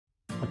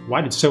Like,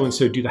 why did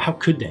so-and-so do that? How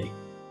could they?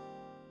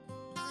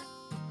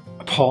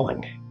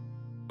 Appalling.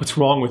 What's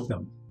wrong with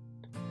them?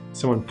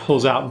 Someone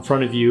pulls out in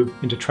front of you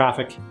into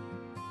traffic,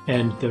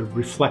 and the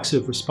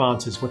reflexive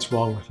response is, what's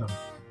wrong with them?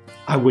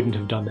 I wouldn't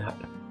have done that.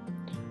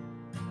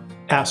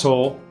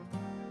 Asshole.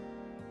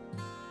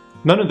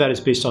 None of that is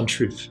based on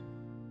truth.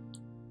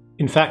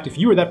 In fact, if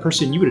you were that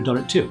person, you would have done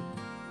it too.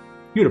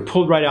 You would have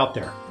pulled right out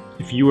there.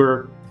 If you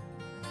were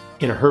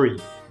in a hurry,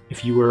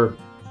 if you were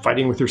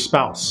fighting with your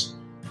spouse,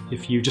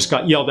 if you just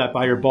got yelled at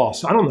by your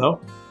boss, I don't know,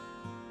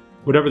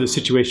 whatever the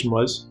situation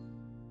was.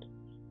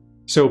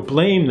 So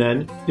blame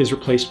then is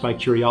replaced by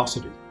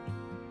curiosity.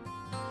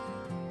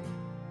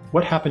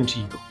 What happened to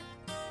you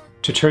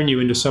to turn you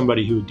into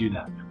somebody who would do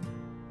that?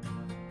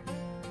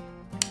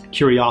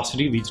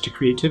 Curiosity leads to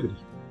creativity.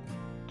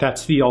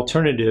 That's the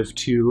alternative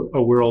to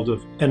a world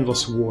of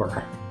endless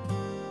war.